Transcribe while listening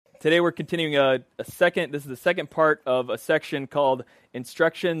Today we're continuing this is the second part of a section called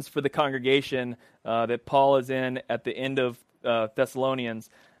Instructions for the Congregation that Paul is in at the end of Thessalonians.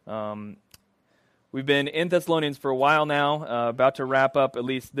 We've been in Thessalonians for a while now, about to wrap up at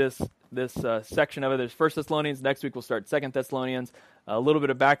least this section of it. There's 1 Thessalonians. Next week we'll start 2 Thessalonians. A little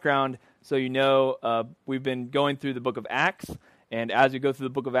bit of background so you know, we've been going through the book of Acts. And as we go through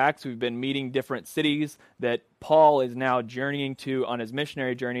the book of Acts, we've been meeting different cities that Paul is now journeying to on his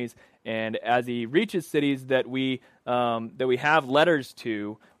missionary journeys. And as he reaches cities that we have letters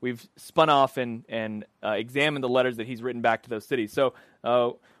to, we've spun off and examined the letters that he's written back to those cities. So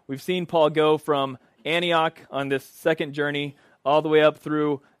we've seen Paul go from Antioch on this second journey all the way up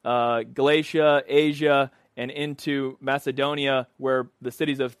through Galatia, Asia, and into Macedonia, where the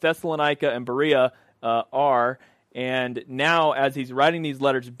cities of Thessalonica and Berea are. And now, as he's writing these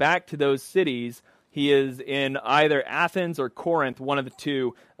letters back to those cities, he is in either Athens or Corinth, one of the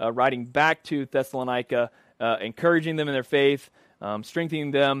two, writing back to Thessalonica, encouraging them in their faith,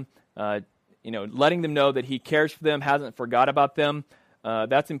 strengthening them, letting them know that he cares for them, hasn't forgot about them.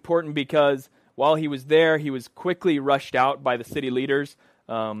 That's important because while he was there, he was quickly rushed out by the city leaders,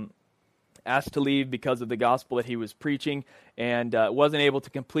 asked to leave because of the gospel that he was preaching, and wasn't able to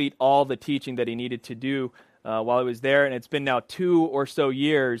complete all the teaching that he needed to do while he was there. And it's been now 2 or so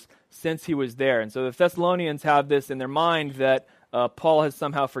years since he was there. And so the Thessalonians have this in their mind that Paul has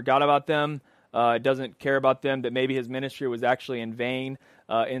somehow forgot about them, doesn't care about them, that maybe his ministry was actually in vain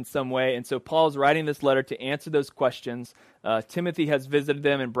in some way. And so Paul's writing this letter to answer those questions. Timothy has visited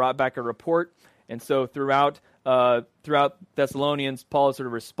them and brought back a report. And so throughout Thessalonians, Paul is sort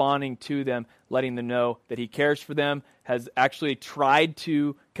of responding to them, letting them know that he cares for them, has actually tried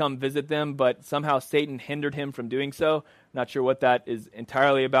to come visit them, but somehow Satan hindered him from doing so. Not sure what that is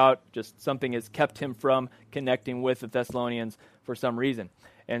entirely about, just something has kept him from connecting with the Thessalonians for some reason.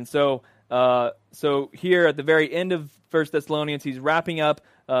 And so here at the very end of 1 Thessalonians, he's wrapping up,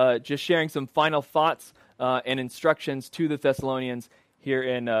 just sharing some final thoughts and instructions to the Thessalonians here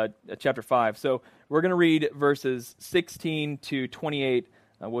in chapter 5. So we're going to read verses 16 to 28,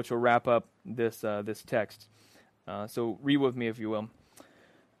 which will wrap up this text. So read with me if you will.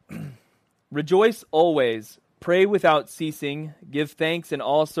 Rejoice always, pray without ceasing, give thanks in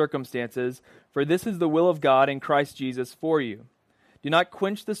all circumstances, for this is the will of God in Christ Jesus for you. Do not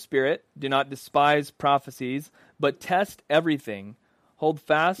quench the spirit, do not despise prophecies, but test everything. Hold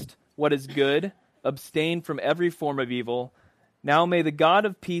fast what is good, abstain from every form of evil. Now may the God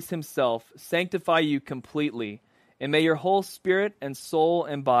of peace himself sanctify you completely, and may your whole spirit and soul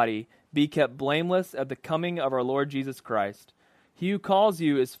and body be kept blameless at the coming of our Lord Jesus Christ. He who calls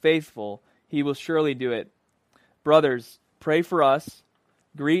you is faithful, he will surely do it. Brothers, pray for us.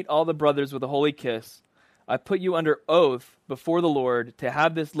 Greet all the brothers with a holy kiss. I put you under oath before the Lord to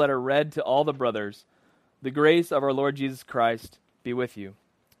have this letter read to all the brothers. The grace of our Lord Jesus Christ be with you.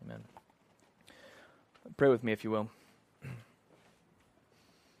 Amen. Pray with me if you will.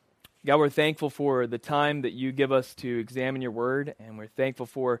 God, we're thankful for the time that you give us to examine your word, and we're thankful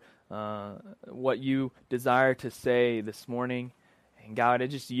for what you desire to say this morning. And God, I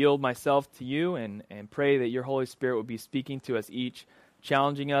just yield myself to you and pray that your Holy Spirit will be speaking to us each,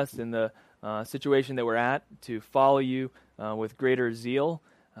 challenging us in the situation that we're at to follow you with greater zeal.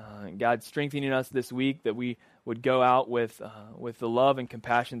 God, strengthening us this week that we would go out with the love and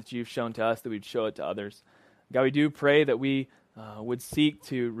compassion that you've shown to us, that we'd show it to others. God, we do pray that we would seek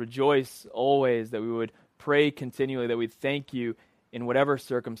to rejoice always, that we would pray continually, that we'd thank you in whatever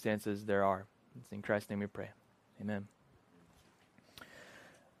circumstances there are. It's in Christ's name we pray. Amen.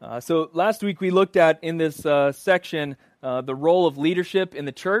 So last week we looked at, in this section, the role of leadership in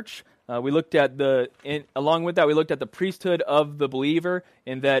the church. We looked at along with that, we looked at the priesthood of the believer,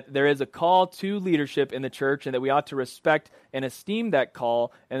 in that there is a call to leadership in the church, and that we ought to respect and esteem that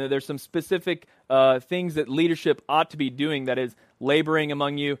call, and that there's some specific things that leadership ought to be doing, that is, laboring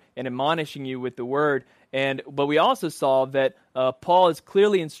among you and admonishing you with the word. But we also saw that Paul is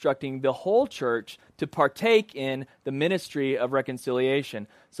clearly instructing the whole church to partake in the ministry of reconciliation.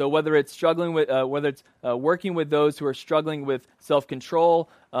 So whether it's working with those who are struggling with self-control,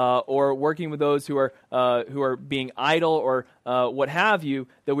 or working with those who are being idle, or what have you,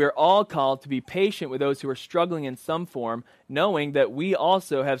 that we are all called to be patient with those who are struggling in some form, knowing that we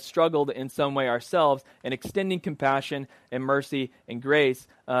also have struggled in some way ourselves, and extending compassion and mercy and grace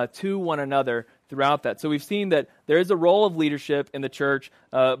to one another throughout that. So we've seen that there is a role of leadership in the church,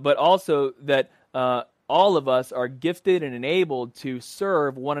 but also that all of us are gifted and enabled to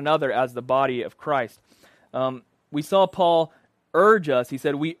serve one another as the body of Christ. We saw Paul urge us. He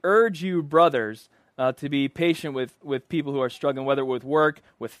said, "We urge you, brothers, to be patient with people who are struggling, whether with work,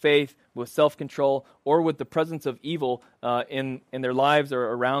 with faith, with self-control, or with the presence of evil in their lives or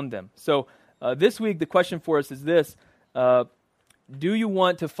around them. So this week, the question for us is this: do you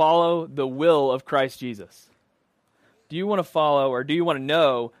want to follow the will of Christ Jesus? Do you want to follow, or do you want to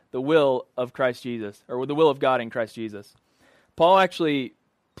know the will of Christ Jesus, or the will of God in Christ Jesus? Paul actually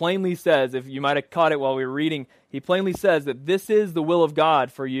plainly says, if you might have caught it while we were reading, he plainly says that this is the will of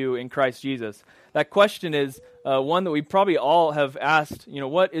God for you in Christ Jesus. That question is one that we probably all have asked,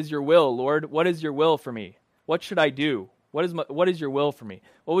 what is your will, Lord? What is your will for me? What should I do? What is your will for me?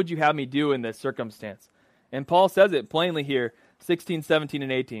 What would you have me do in this circumstance? And Paul says it plainly here, 16, 17,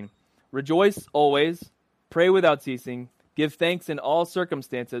 and 18. Rejoice always, pray without ceasing, give thanks in all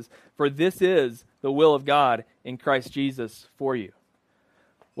circumstances, for this is the will of God in Christ Jesus for you.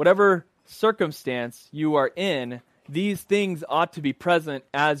 Whatever circumstance you are in, these things ought to be present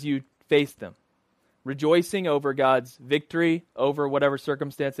as you face them. Rejoicing over God's victory over whatever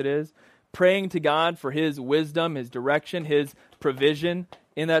circumstance it is, praying to God for His wisdom, His direction, His provision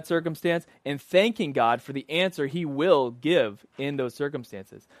in that circumstance, and thanking God for the answer He will give in those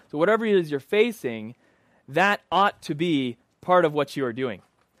circumstances. So whatever it is you're facing, that ought to be part of what you are doing.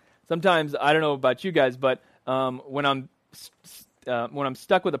 Sometimes, I don't know about you guys, but when I'm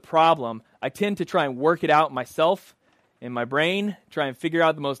stuck with a problem, I tend to try and work it out myself in my brain, try and figure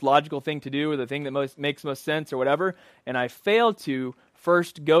out the most logical thing to do or the thing that makes most sense or whatever, and I fail to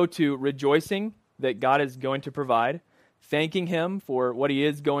first go to rejoicing that God is going to provide, thanking Him for what He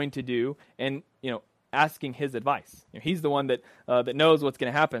is going to do, and asking His advice. He's the one that knows what's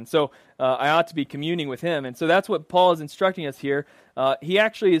going to happen. So I ought to be communing with Him, and so that's what Paul is instructing us here. He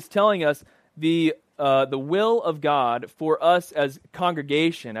actually is telling us the will of God for us as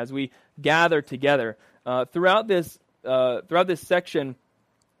congregation as we gather together. Throughout this section,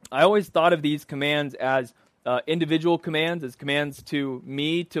 I always thought of these commands as individual commands, as commands to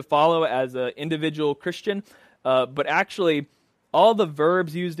me to follow as an individual Christian. But actually, all the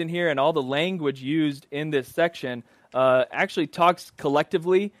verbs used in here and all the language used in this section actually talks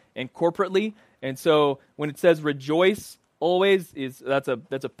collectively and corporately. And so when it says rejoice always, that's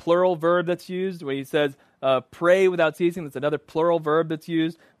a plural verb that's used. When he says pray without ceasing, that's another plural verb that's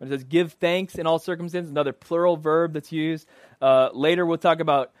used. When it says give thanks in all circumstances, another plural verb that's used. Later we'll talk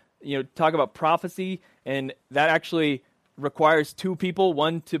about prophecy, and that actually requires two people,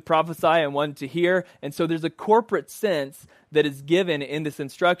 one to prophesy and one to hear. And so there's a corporate sense that is given in this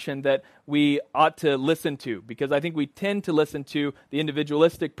instruction that we ought to listen to, because I think we tend to listen to the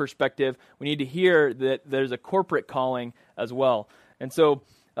individualistic perspective. We need to hear that there's a corporate calling as well. And so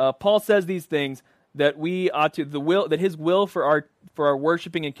Paul says these things that we ought to, that his will for our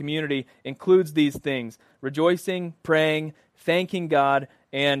worshiping and community includes these things: rejoicing, praying, thanking God,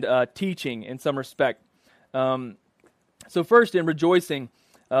 and teaching in some respect. So first, in rejoicing,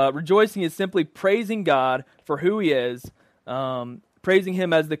 rejoicing is simply praising God for who He is, praising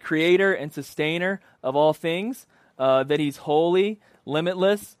Him as the creator and sustainer of all things, that He's holy,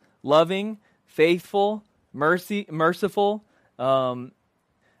 limitless, loving, faithful, merciful.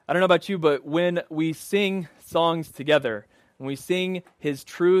 I don't know about you, but when we sing songs together, when we sing His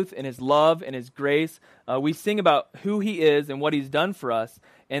truth and His love and His grace, we sing about who He is and what He's done for us,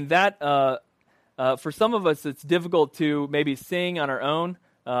 and that for some of us, it's difficult to maybe sing on our own.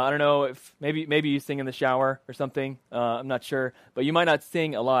 I don't know if maybe you sing in the shower or something. I'm not sure, but you might not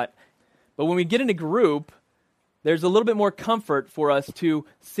sing a lot. But when we get in a group, there's a little bit more comfort for us to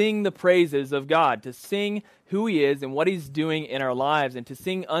sing the praises of God, to sing who He is and what He's doing in our lives, and to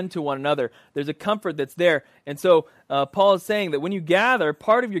sing unto one another. There's a comfort that's there. And so Paul is saying that when you gather,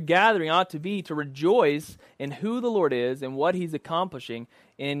 part of your gathering ought to be to rejoice in who the Lord is and what He's accomplishing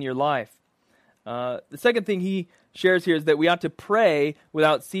in your life. The second thing he shares here is that we ought to pray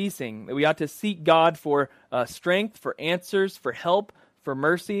without ceasing, that we ought to seek God for strength, for answers, for help, for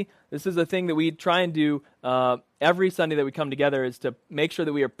mercy. This is a thing that we try and do every Sunday that we come together, is to make sure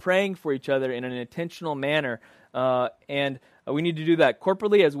that we are praying for each other in an intentional manner. And we need to do that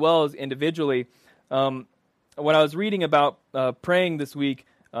corporately as well as individually. When I was reading about praying this week,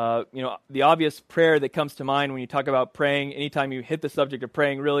 the obvious prayer that comes to mind when you talk about praying, anytime you hit the subject of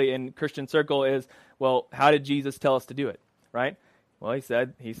praying really in Christian circle, is, well, how did Jesus tell us to do it, right? Well, he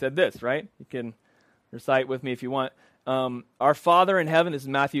said this, right? You can recite with me if you want. Our Father in heaven, this is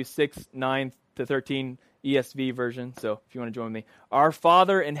Matthew 6, 9 to 13 ESV version, so if you want to join me. Our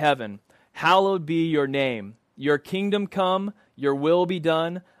Father in heaven, hallowed be your name. Your kingdom come, your will be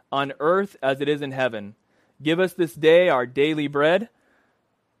done, on earth as it is in heaven. Give us this day our daily bread,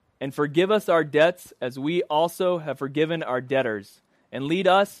 and forgive us our debts as we also have forgiven our debtors. And lead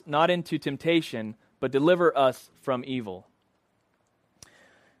us not into temptation, but deliver us from evil.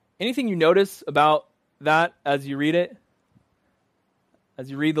 Anything you notice about that as you read it? As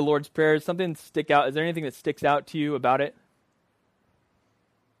you read the Lord's Prayer, something stick out? Is there anything that sticks out to you about it?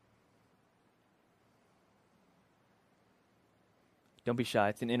 Don't be shy.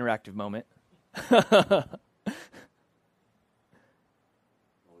 It's an interactive moment. Well, we've heard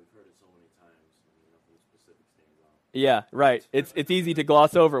it so many times, nothing specific stands out. Yeah, right. It's easy to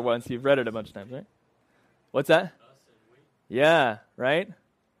gloss over once you've read it a bunch of times, right? What's that? Us and we. Yeah, right? I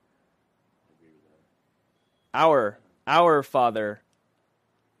agree with that. Our Father,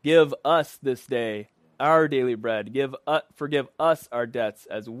 give us this day our daily bread. Forgive us our debts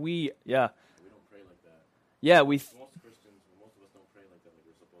as we, yeah. We don't pray like that. Yeah, Most Christians, most of us don't pray like that like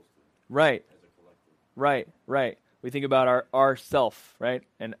we're supposed to. right, As a collective. right. We think about our self, right?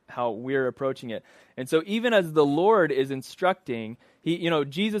 And how we're approaching it. And so even as the Lord is instructing,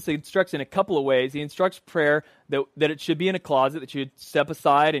 Jesus instructs in a couple of ways. He instructs prayer that it should be in a closet, that you should step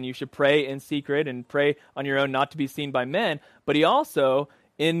aside and you should pray in secret and pray on your own, not to be seen by men. But he also,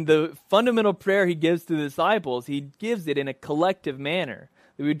 in the fundamental prayer he gives to the disciples, he gives it in a collective manner.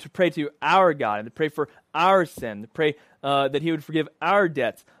 That we would pray to our God and to pray for our sin, to pray that he would forgive our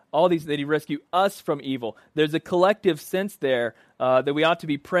debts, all these, that he rescue us from evil. There's a collective sense there that we ought to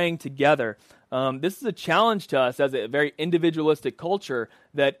be praying together. This is a challenge to us as a very individualistic culture,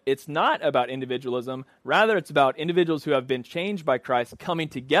 that it's not about individualism. Rather, it's about individuals who have been changed by Christ coming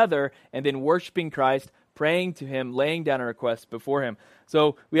together and then worshiping Christ, praying to him, laying down a request before him.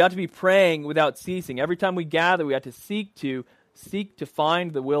 So we ought to be praying without ceasing. Every time we gather, we have to seek to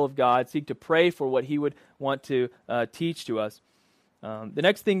find the will of God, seek to pray for what he would want to teach to us. The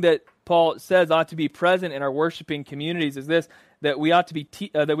next thing that Paul says ought to be present in our worshiping communities is this: that we ought to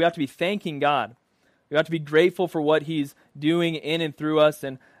be thanking God. We ought to be grateful for what he's doing in and through us.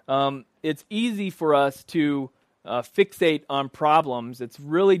 And it's easy for us to fixate on problems. It's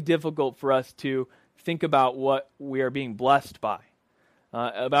really difficult for us to think about what we are being blessed by.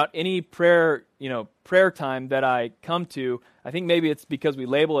 About any prayer time that I come to, I think maybe it's because we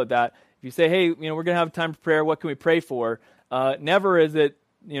label it that. If you say, hey, we're going to have time for prayer, what can we pray for? Never is it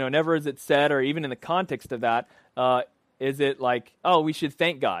said, or even in the context of that, is it like, oh, we should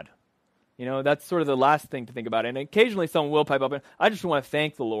thank God. That's sort of the last thing to think about. And occasionally someone will pipe up and, I just want to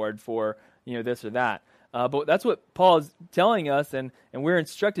thank the Lord for, this or that. But that's what Paul is telling us, and we're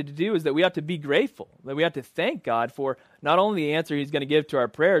instructed to do, is that we have to be grateful, that we have to thank God for not only the answer he's going to give to our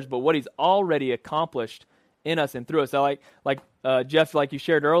prayers, but what he's already accomplished in us and through us. So like Jeff, like you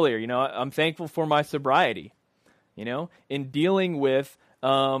shared earlier, I'm thankful for my sobriety. In dealing with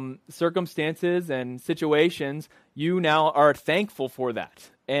circumstances and situations, you now are thankful for that.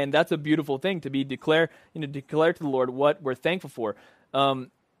 And that's a beautiful thing, to be declare to the Lord what we're thankful for.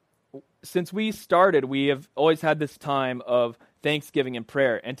 Since we started, we have always had this time of thanksgiving and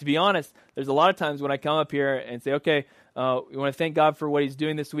prayer. And to be honest, there's a lot of times when I come up here and say, okay, we want to thank God for what he's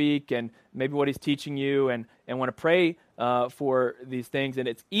doing this week and maybe what he's teaching you, and want to pray for these things. And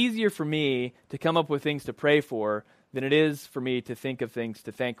it's easier for me to come up with things to pray for than it is for me to think of things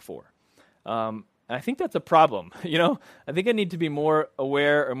to thank for. And I think that's a problem. I think I need to be more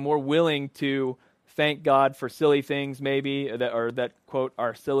aware or more willing to thank God for silly things, maybe, that quote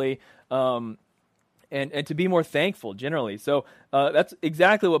are silly, and to be more thankful generally. So that's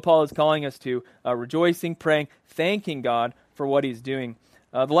exactly what Paul is calling us to: rejoicing, praying, thanking God for what he's doing.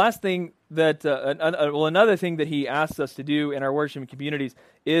 The last thing that, another thing that he asks us to do in our worship communities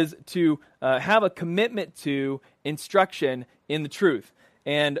is to have a commitment to instruction in the truth.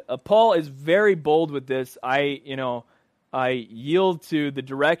 And Paul is very bold with this. I yield to the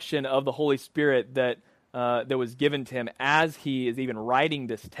direction of the Holy Spirit that was given to him as he is even writing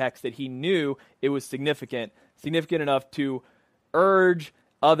this text, that he knew it was significant enough to urge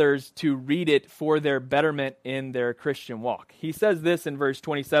others to read it for their betterment in their Christian walk. He says this in verse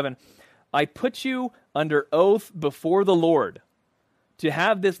 27, I put you under oath before the Lord to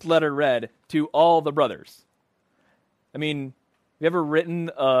have this letter read to all the brothers. I mean, have you ever written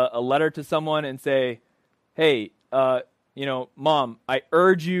a letter to someone and say, hey, Mom, I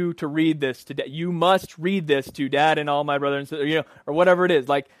urge you to read this to Dad. You must read this to Dad and all my brothers and sisters, or whatever it is.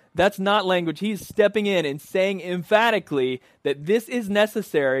 Like, that's not language. He's stepping in and saying emphatically that this is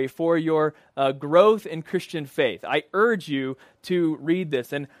necessary for your growth in Christian faith. I urge you to read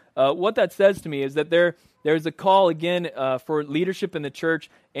this. And what that says to me is that there's a call, again, for leadership in the church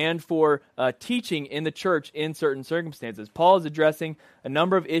and for teaching in the church in certain circumstances. Paul is addressing a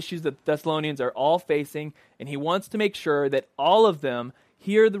number of issues that the Thessalonians are all facing, and he wants to make sure that all of them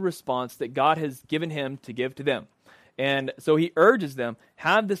hear the response that God has given him to give to them. And so he urges them,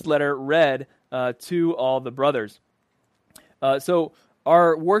 have this letter read to all the brothers. So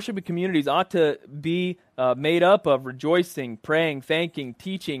our worshiping communities ought to be made up of rejoicing, praying, thanking,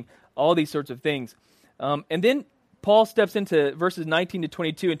 teaching, all these sorts of things. And then Paul steps into verses 19 to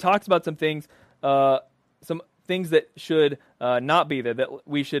 22 and talks about some things that should not be there, that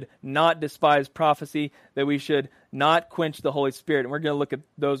we should not despise prophecy, that we should not quench the Holy Spirit. And we're going to look at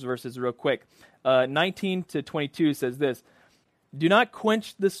those verses real quick. 19 to 22 says this: "Do not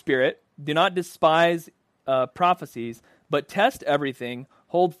quench the Spirit, do not despise prophecies, but test everything,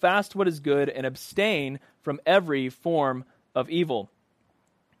 hold fast what is good, and abstain from every form of evil."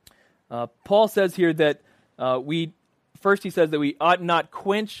 Paul says here that he says that we ought not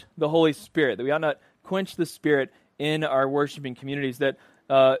quench the Holy Spirit, that we ought not quench the Spirit in our worshiping communities. That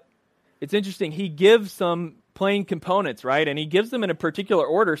it's interesting, he gives some plain components, right? And he gives them in a particular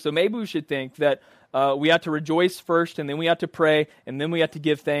order, so maybe we should think that we have to rejoice first, and then we have to pray, and then we have to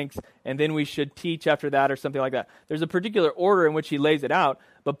give thanks, and then we should teach after that, or something like that. There's a particular order in which he lays it out,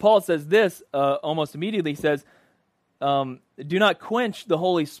 but Paul says this almost immediately. He says, do not quench the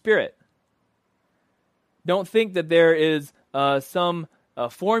Holy Spirit. Don't think that there is some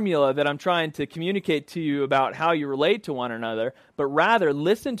formula that I'm trying to communicate to you about how you relate to one another, but rather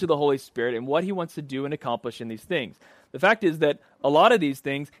listen to the Holy Spirit and what he wants to do and accomplish in these things. The fact is that a lot of these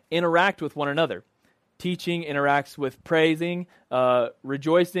things interact with one another. Teaching interacts with praising,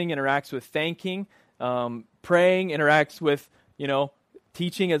 rejoicing interacts with thanking, praying interacts with,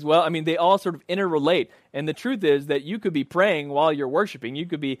 teaching as well. I mean, they all sort of interrelate. And the truth is that you could be praying while you're worshiping. You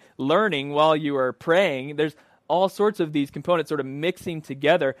could be learning while you are praying. There's all sorts of these components sort of mixing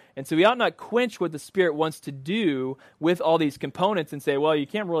together. And so we ought not quench what the Spirit wants to do with all these components and say, well, you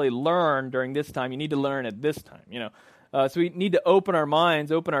can't really learn during this time. You need to learn at this time, So we need to open our minds,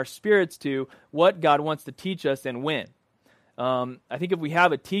 open our spirits to what God wants to teach us and when. I think if we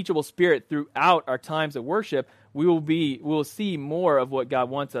have a teachable spirit throughout our times of worship, we will see more of what God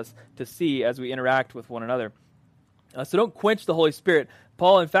wants us to see as we interact with one another. So don't quench the Holy Spirit.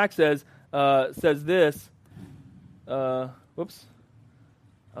 Paul, in fact, says this. Whoops.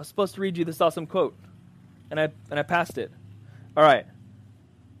 I was supposed to read you this awesome quote, and I passed it. All right.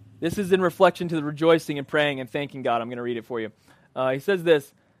 This is in reflection to the rejoicing and praying and thanking God. I'm going to read it for you. He says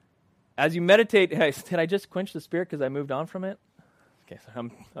this: as you meditate, did I just quench the Spirit because I moved on from it? Okay, so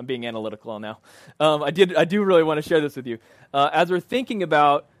I'm being analytical now. I do really want to share this with you. As we're thinking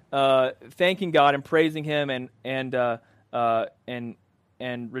about thanking God and praising Him and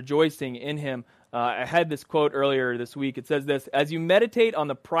rejoicing in Him, I had this quote earlier this week. It says this: as you meditate on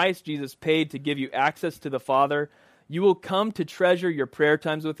the price Jesus paid to give you access to the Father, you will come to treasure your prayer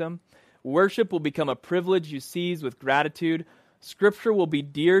times with Him. Worship will become a privilege you seize with gratitude. Scripture will be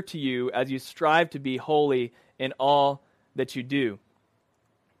dear to you as you strive to be holy in all that you do.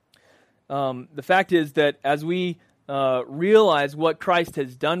 The fact is that as we realize what Christ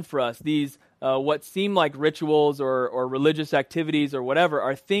has done for us, these what seem like rituals or religious activities or whatever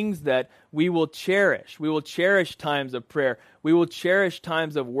are things that we will cherish. We will cherish times of prayer. We will cherish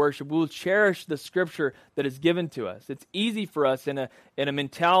times of worship. We will cherish the Scripture that is given to us. It's easy for us in a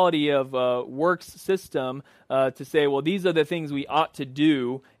mentality of works system to say, well, these are the things we ought to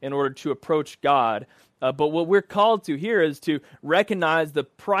do in order to approach God. But what we're called to here is to recognize the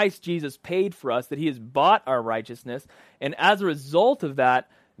price Jesus paid for us, that He has bought our righteousness, and as a result of that,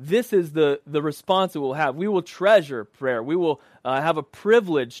 this is the response that we'll have. We will treasure prayer. We will have a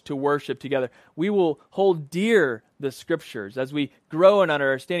privilege to worship together. We will hold dear the Scriptures. As we grow in our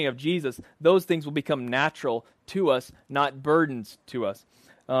understanding of Jesus, those things will become natural to us, not burdens to us.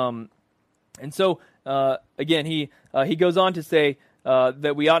 And so, again, he goes on to say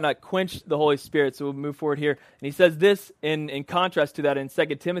that we ought not quench the Holy Spirit. So we'll move forward here. And he says this in contrast to that in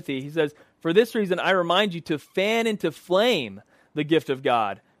 2 Timothy. He says, "For this reason I remind you to fan into flame the gift of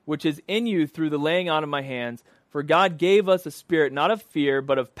God, which is in you through the laying on of my hands. For God gave us a spirit not of fear,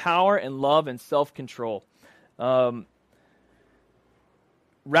 but of power and love and self-control." Rather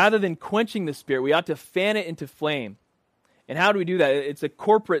than quenching the Spirit, we ought to fan it into flame. And how do we do that? It's a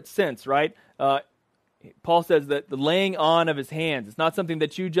corporate sense, right? Paul says that the laying on of his hands, it's not something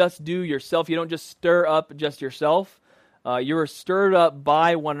that you just do yourself. You don't just stir up just yourself. You are stirred up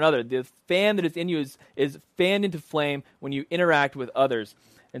by one another. The fan that is in you is fanned into flame when you interact with others.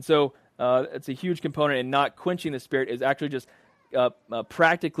 And so it's a huge component in not quenching the Spirit is actually just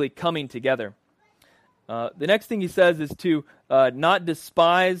practically coming together. The next thing he says is to not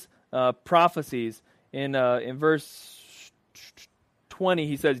despise prophecies. In verse 20,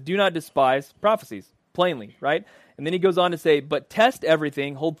 he says, do not despise prophecies, plainly, right? And then he goes on to say, but test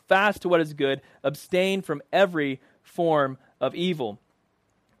everything, hold fast to what is good, abstain from every form of evil.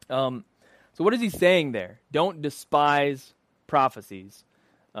 So what is he saying there? Don't despise prophecies.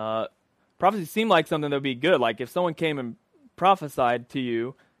 Prophecies seem like something that would be good. Like if someone came and prophesied to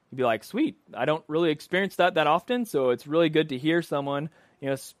you, you'd be like, sweet, I don't really experience that often, so it's really good to hear someone,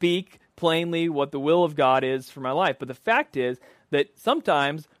 speak plainly what the will of God is for my life. But the fact is that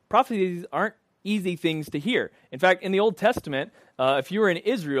sometimes prophecies aren't easy things to hear. In fact, in the Old Testament, if you were in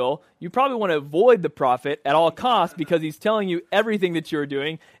Israel, you probably want to avoid the prophet at all costs because he's telling you everything that you're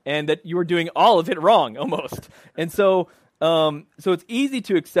doing and that you are doing all of it wrong almost. And so it's easy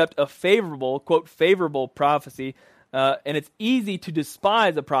to accept a favorable, quote, favorable prophecy, and it's easy to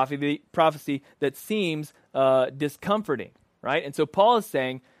despise a prophecy that seems discomforting, right? And so Paul is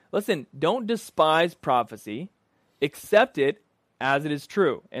saying, listen, don't despise prophecy, accept it as it is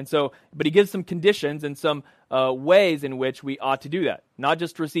true. And so, but he gives some conditions and some ways in which we ought to do that. Not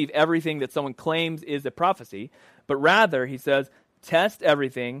just receive everything that someone claims is a prophecy, but rather, he says, test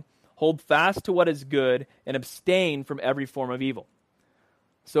everything, hold fast to what is good, and abstain from every form of evil.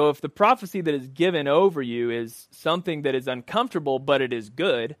 So if the prophecy that is given over you is something that is uncomfortable, but it is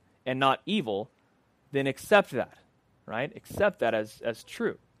good and not evil, then accept that, right? Accept that as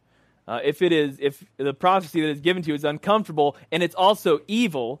true. If the prophecy that is given to you is uncomfortable and it's also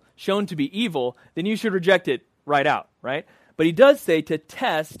evil, shown to be evil, then you should reject it right out, right? But he does say to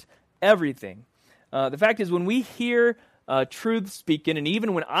test everything. The fact is, when we hear truth speaking, and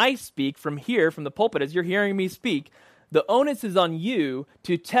even when I speak from here, from the pulpit, as you're hearing me speak, the onus is on you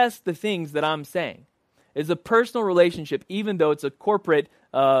to test the things that I'm saying. It's a personal relationship, even though it's a corporate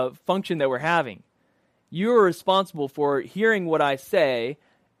function that we're having. You are responsible for hearing what I say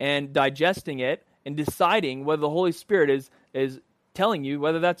and digesting it and deciding whether the Holy Spirit is telling you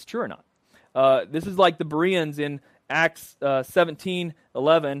whether that's true or not. This is like the Bereans in Acts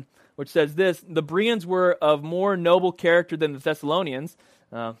 17:11, which says this: the Bereans were of more noble character than the Thessalonians.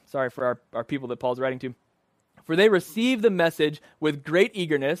 Sorry for our people that Paul's writing to. For they received the message with great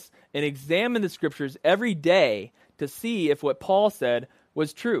eagerness and examined the Scriptures every day to see if what Paul said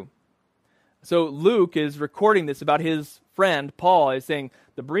was true. So Luke is recording this about his friend, Paul, is saying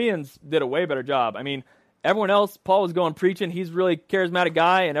the Bereans did a way better job. I mean, everyone else, Paul was going preaching, he's a really charismatic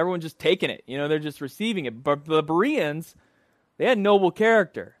guy, and everyone's just taking it. They're just receiving it. But the Bereans, they had noble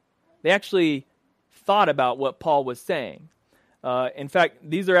character. They actually thought about what Paul was saying. In fact,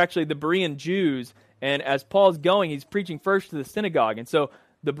 these are actually the Berean Jews, and as Paul's going, he's preaching first to the synagogue. And so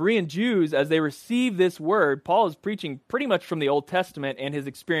the Berean Jews, as they receive this word, Paul is preaching pretty much from the Old Testament and his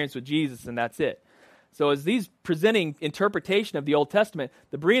experience with Jesus, and that's it. So as he's presenting interpretation of the Old Testament,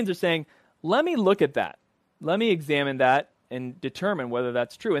 the Bereans are saying, let me look at that. Let me examine that and determine whether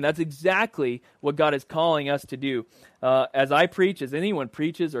that's true. And that's exactly what God is calling us to do. As I preach, as anyone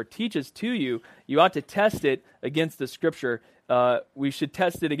preaches or teaches to you, you ought to test it against the Scripture. We should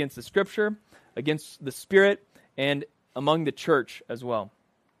test it against the Scripture, against the Spirit, and among the church as well.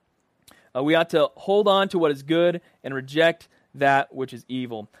 We ought to hold on to what is good and reject that which is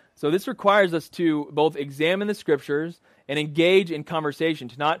evil. So this requires us to both examine the Scriptures and engage in conversation,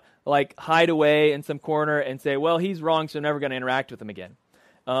 to not like hide away in some corner and say, well, he's wrong, so I'm never going to interact with him again.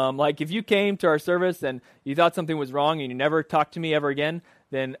 Like if you came to our service and you thought something was wrong and you never talked to me ever again,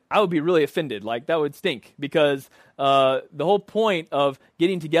 then I would be really offended. Like that would stink, because the whole point of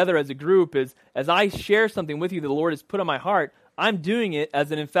getting together as a group is, as I share something with you that the Lord has put on my heart, I'm doing it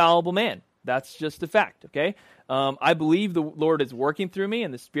as an infallible man. That's just a fact, okay? I believe the Lord is working through me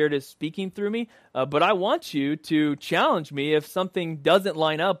and the Spirit is speaking through me, but I want you to challenge me if something doesn't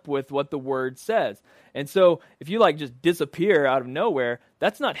line up with what the Word says. And so if you just disappear out of nowhere,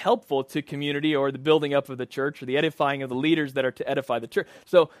 that's not helpful to community or the building up of the church or the edifying of the leaders that are to edify the church.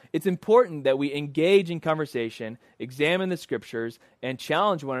 So it's important that we engage in conversation, examine the Scriptures, and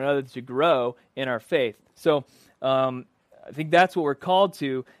challenge one another to grow in our faith. So I think that's what we're called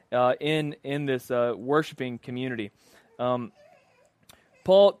to in this worshiping community.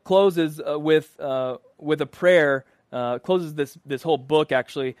 Paul closes with a prayer. Closes this whole book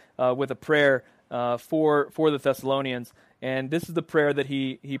actually with a prayer for the Thessalonians, and this is the prayer that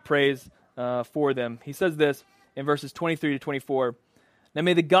he prays for them. He says this in verses 23 to 24. Now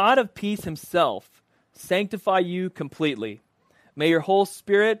may the God of peace Himself sanctify you completely. May your whole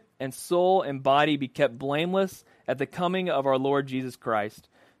spirit and soul and body be kept blameless at the coming of our Lord Jesus Christ.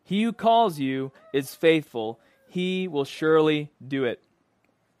 He who calls you is faithful. He will surely do it.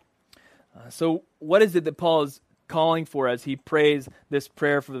 So what is it that Paul is calling for as he prays this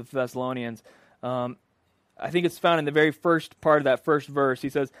prayer for the Thessalonians? I think it's found in the very first part of that first verse. He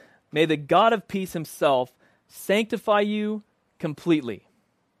says, may the God of peace Himself sanctify you completely.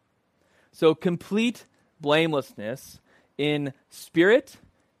 So complete blamelessness in spirit,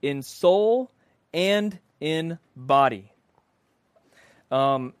 in soul and in body.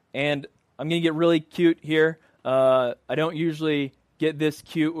 And I'm going to get really cute here. I don't usually get this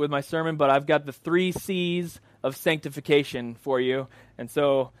cute with my sermon, but I've got the 3 C's of sanctification for you. And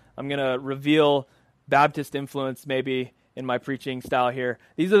so I'm going to reveal Baptist influence maybe in my preaching style here.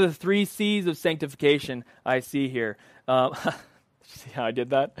 These are the 3 C's of sanctification I see here. See how I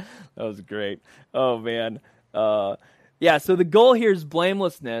did that? That was great. Oh, man. Yeah, so the goal here is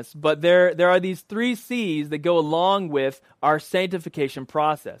blamelessness, but there are these 3 C's that go along with our sanctification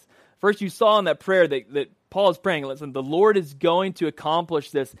process. First, you saw in that prayer that Paul is praying, listen, the Lord is going to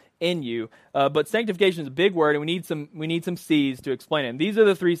accomplish this in you. But sanctification is a big word, and we need some C's to explain it. And these are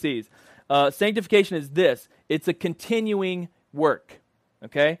the 3 C's. Sanctification is this. It's a continuing work,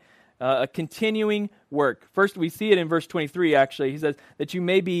 okay? A continuing work. First, we see it in verse 23, actually. He says, that you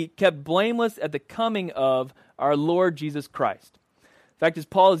may be kept blameless at the coming of our Lord Jesus Christ. In fact, as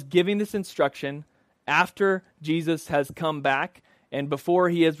Paul is giving this instruction after Jesus has come back and before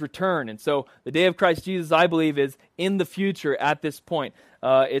he has returned. And so the day of Christ Jesus, I believe, is in the future at this point.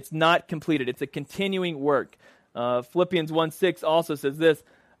 It's not completed. It's a continuing work. Philippians 1:6 also says this.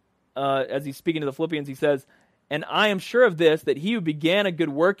 As he's speaking to the Philippians, he says, and I am sure of this, that he who began a good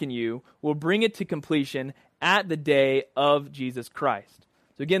work in you will bring it to completion at the day of Jesus Christ.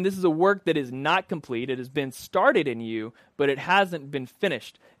 So again, this is a work that is not complete. It has been started in you, but it hasn't been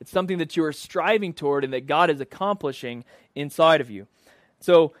finished. It's something that you are striving toward and that God is accomplishing inside of you.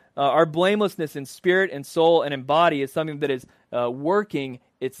 So our blamelessness in spirit and soul and in body is something that is working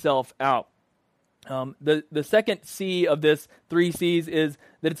itself out. The second C of this 3 C's is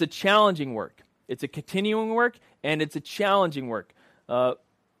that it's a challenging work. It's a continuing work, and it's a challenging work.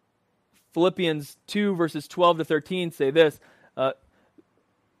 Philippians 2, verses 12 to 13 say this.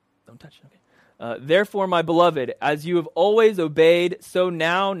 Don't touch it. Okay. Therefore, my beloved, as you have always obeyed, so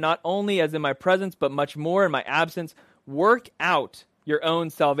now, not only as in my presence, but much more in my absence, work out your own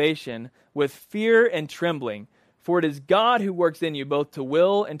salvation with fear and trembling. For it is God who works in you both to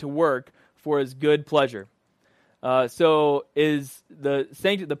will and to work for his good pleasure. So is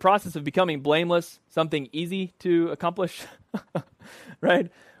the process of becoming blameless something easy to accomplish?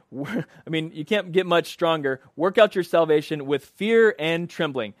 Right? I mean, you can't get much stronger. Work out your salvation with fear and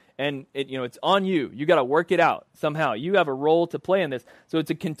trembling. And it's on you. You got to work it out somehow. You have a role to play in this. So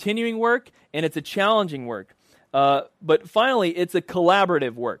it's a continuing work and it's a challenging work. But finally, it's a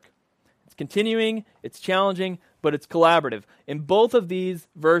collaborative work. It's continuing, it's challenging, but it's collaborative. In both of these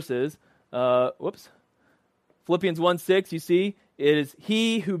verses, Philippians 1:6, you see, it is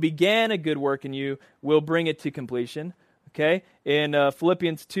he who began a good work in you will bring it to completion. Okay? In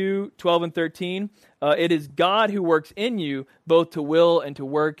Philippians 2:12 and 13, it is God who works in you both to will and to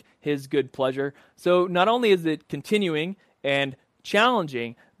work his good pleasure. So not only is it continuing and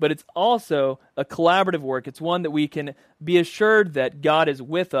challenging, but it's also a collaborative work. It's one that we can be assured that God is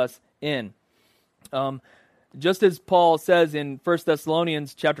with us in. Just as Paul says in 1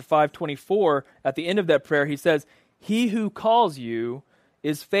 Thessalonians chapter 5:24, at the end of that prayer, he says, he who calls you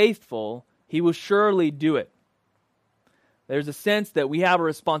is faithful, he will surely do it. There's a sense that we have a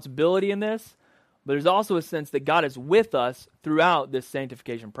responsibility in this, but there's also a sense that God is with us throughout this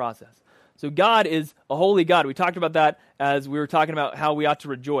sanctification process. So God is a holy God. We talked about that as we were talking about how we ought to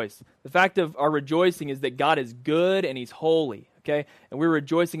rejoice. The fact of our rejoicing is that God is good and he's holy, okay? And we're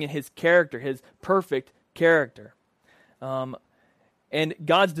rejoicing in his character, his perfect character. And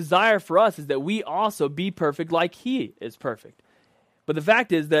God's desire for us is that we also be perfect like he is perfect. But the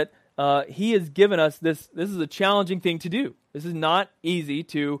fact is that he has given us this. This is a challenging thing to do. This is not easy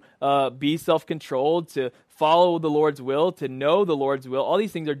to be self-controlled, to follow the Lord's will, to know the Lord's will. All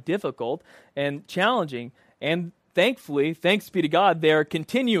these things are difficult and challenging. And thankfully, thanks be to God, they're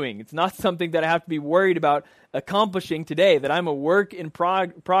continuing. It's not something that I have to be worried about accomplishing today, that I'm a work in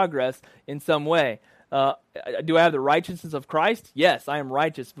progress in some way. Do I have the righteousness of Christ? Yes, I am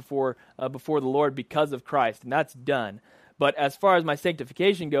righteous before the Lord because of Christ, and that's done. But as far as my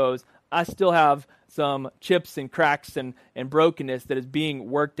sanctification goes, I still have some chips and cracks and brokenness that is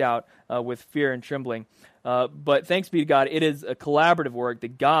being worked out with fear and trembling. But thanks be to God, it is a collaborative work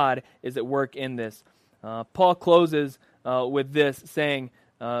that God is at work in this. Paul closes with this, saying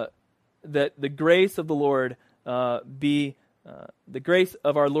that the grace of the Lord the grace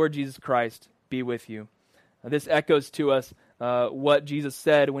of our Lord Jesus Christ be with you. This echoes to us what Jesus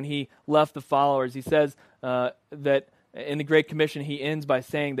said when he left the followers. He says that in the Great Commission, he ends by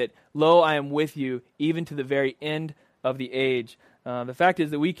saying that, lo, I am with you even to the very end of the age. The fact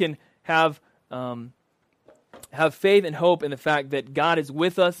is that we can have have faith and hope in the fact that God is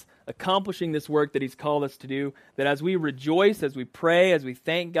with us, accomplishing this work that he's called us to do, that as we rejoice, as we pray, as we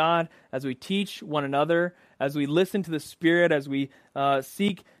thank God, as we teach one another, as we listen to the Spirit, as we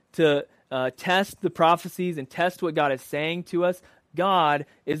seek to test the prophecies and test what God is saying to us, God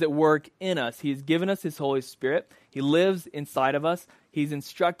is at work in us. He's given us his Holy Spirit. He lives inside of us. He's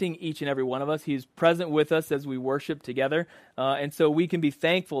instructing each and every one of us. He's present with us as we worship together. And so we can be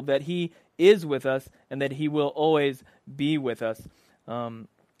thankful that he is with us and that he will always be with us. With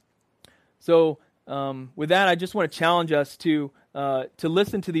that, I just want to challenge us to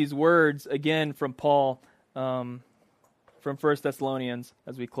listen to these words again from Paul from 1 Thessalonians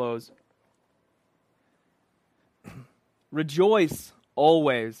as we close. Rejoice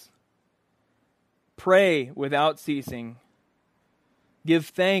always. Pray without ceasing. Give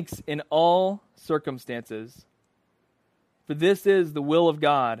thanks in all circumstances. For this is the will of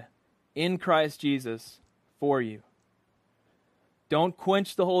God in Christ Jesus for you. Don't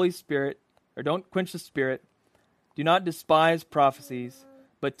quench the Holy Spirit, or don't quench the Spirit. Do not despise prophecies,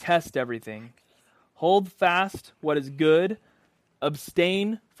 but test everything. Hold fast what is good.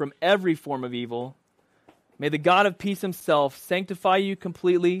 Abstain from every form of evil. May the God of peace himself sanctify you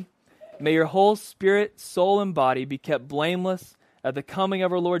completely. May your whole spirit, soul, and body be kept blameless at the coming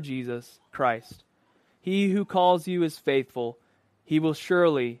of our Lord Jesus Christ. He who calls you is faithful. He will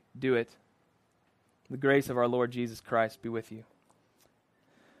surely do it. The grace of our Lord Jesus Christ be with you.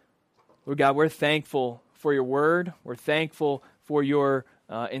 Lord God, we're thankful for your word. We're thankful for your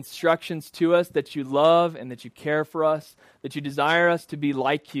instructions to us, that you love and that you care for us, that you desire us to be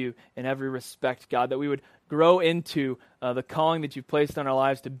like you in every respect, God, that we would grow into the calling that you've placed on our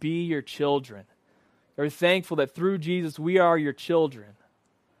lives to be your children. We're thankful that through Jesus we are your children,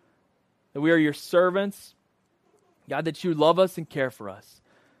 that we are your servants, God, that you love us and care for us,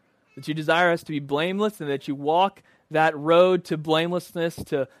 that you desire us to be blameless and that you walk that road to blamelessness,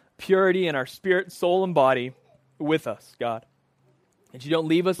 to purity in our spirit, soul, and body with us, God. That you don't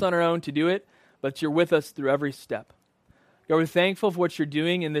leave us on our own to do it, but you're with us through every step. God, we're thankful for what you're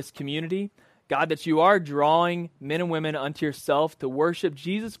doing in this community. God, that you are drawing men and women unto yourself to worship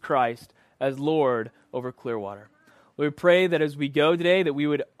Jesus Christ as Lord over Clearwater. Lord, we pray that as we go today, that we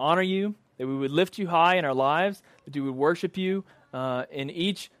would honor you, that we would lift you high in our lives, that we would worship you in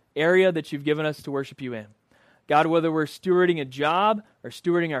each area that you've given us to worship you in. God, whether we're stewarding a job, or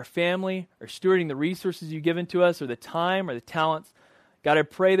stewarding our family, or stewarding the resources you've given to us, or the time, or the talents, God, I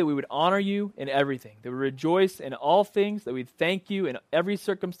pray that we would honor you in everything, that we rejoice in all things, that we thank you in every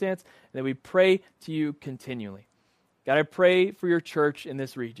circumstance, and that we pray to you continually. God, I pray for your church in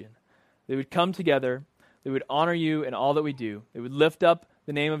this region. They would come together, they would honor you in all that we do, they would lift up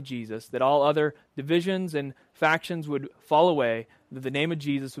the name of Jesus, that all other divisions and factions would fall away, that the name of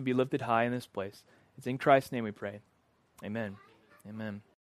Jesus would be lifted high in this place. It's in Christ's name we pray. Amen. Amen.